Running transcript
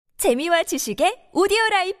재미와 지식의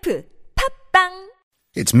오디오라이프 팝빵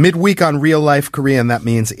It's midweek on Real Life Korean. That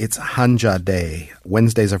means it's Hanja Day.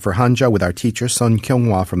 Wednesdays are for Hanja with our teacher, Sun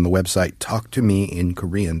Kyunghwa, from the website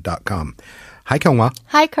talktomeinkorean.com. Hi, Kyunghwa.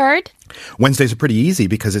 Hi, Kurt. Wednesdays are pretty easy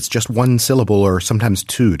because it's just one syllable or sometimes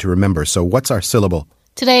two to remember. So what's our syllable?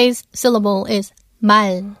 Today's syllable is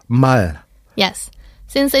말. 말. Yes.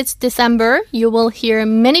 Since it's December, you will hear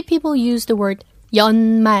many people use the word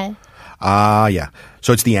연말. Ah, yeah.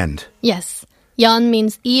 So it's the end. Yes. 연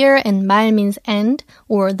means year and 말 means end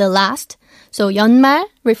or the last. So 연말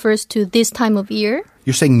refers to this time of year.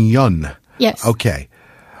 You're saying 연. Yes. Okay.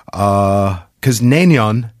 Because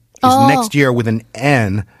내년 is next year with an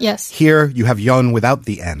N. Yes. Here you have 연 without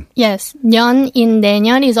the N. Yes. 년 in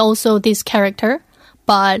내년 is also this character.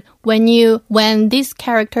 But when this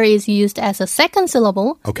character is used as a second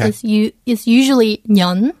syllable, okay. it's usually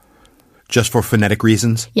년. Just for phonetic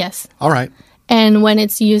reasons? Yes. All right. And when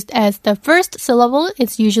it's used as the first syllable,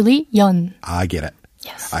 it's usually 연. I get it.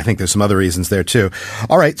 Yes. I think there's some other reasons there too.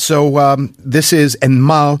 All right, so this is, and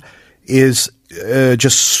mal is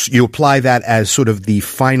just, you apply that as sort of the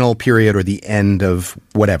final period or the end of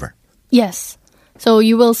whatever. Yes. So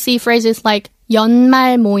you will see phrases like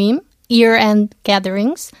연말 모임, year-end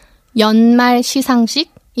gatherings, 연말 시상식,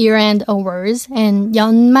 year-end awards, and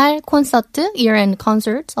연말 콘서트, year-end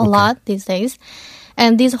concerts, a lot these days.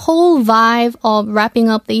 And this whole vibe of wrapping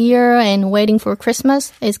up the year and waiting for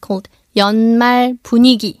Christmas is called 연말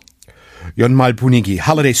분위기. 연말 분위기,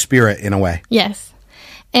 holiday spirit in a way. Yes.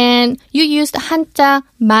 And you used 한자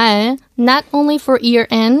말 not only for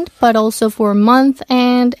year-end, but also for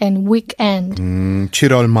month-end and week-end.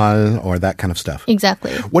 7월 말 or that kind of stuff.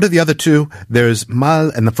 Exactly. What are the other two? There's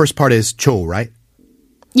말, and the first part is 초, right?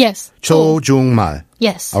 Yes. 초, 중, 말.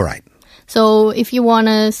 Yes. All right. So if you want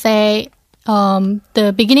to say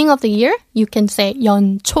the beginning of the year, you can say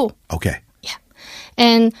연초. Okay. Yeah.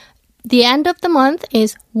 And the end of the month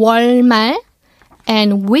is 월말,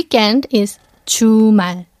 and weekend is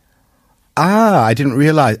주말. Ah, I didn't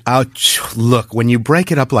realize. Ouch. Look, when you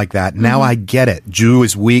break it up like that, now I get it. Ju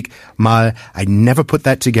is week, mal. I never put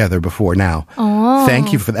that together before now. Oh.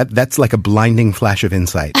 Thank you for that. That's like a blinding flash of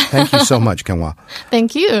insight. Thank you so much, Kyunghwa.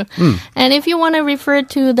 Thank you. And if you want to refer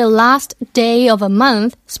to the last day of a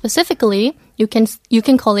month specifically, you can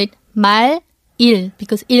call it 말일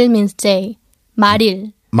because 일 means day.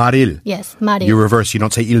 말일. 말일. Yes, 말일. You reverse. You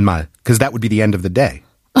don't say 일말 because that would be the end of the day.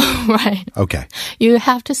 Right. Okay. You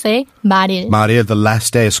have to say 말일. 말일, the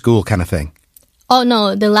last day of school kind of thing. Oh,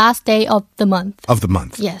 no, the last day of the month. Of the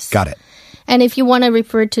month. Yes. Got it. And if you want to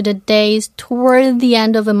refer to the days toward the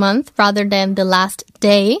end of a month rather than the last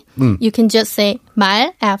day, you can just say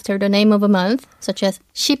말 after the name of a month, such as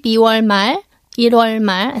 12월 말, 1월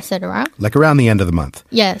말, etc. Like around the end of the month.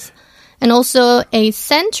 Yes. And also a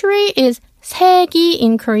century is 세기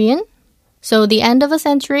in Korean. So the end of a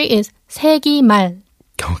century is 세기 말.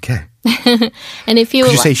 Okay. And if you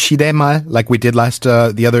could you say 시대말 like we did last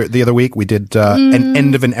the other week? We did an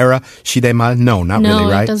end of an era. 시대말? No, not really,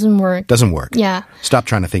 right? No, it doesn't work. Doesn't work. Yeah. Stop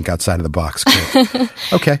trying to think outside of the box.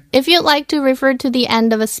 Okay. If you'd like to refer to the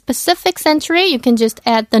end of a specific century, you can just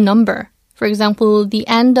add the number. For example, the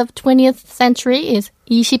end of 20th century is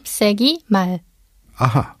 20세기 말.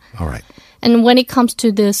 Aha. All right. And when it comes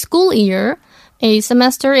to the school year, a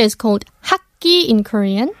semester is called 학기 in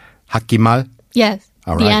Korean. 학기말? Yes.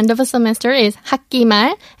 All the right. end of a semester is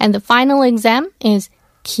학기말, and the final exam is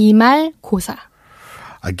기말고사.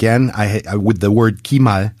 Again, I with the word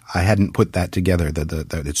기말, I hadn't put that together.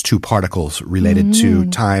 It's two particles related to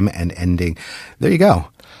time and ending. There you go.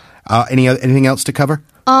 Anything else to cover?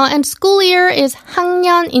 And school year is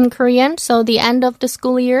학년 in Korean, so the end of the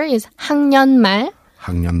school year is 학년말.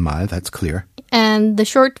 학년말, that's clear. And the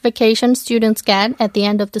short vacation students get at the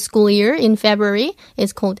end of the school year in February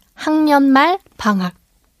is called 학년말 방학.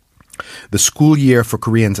 The school year for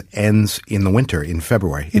Koreans ends in the winter, in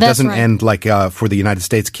February. It That's doesn't right. end like for the United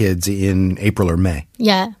States kids in April or May.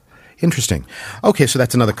 Yeah. Interesting. Okay, so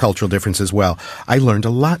that's another cultural difference as well. I learned a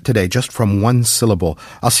lot today just from one syllable.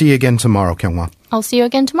 I'll see you again tomorrow, Kyunghwa. I'll see you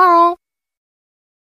again tomorrow.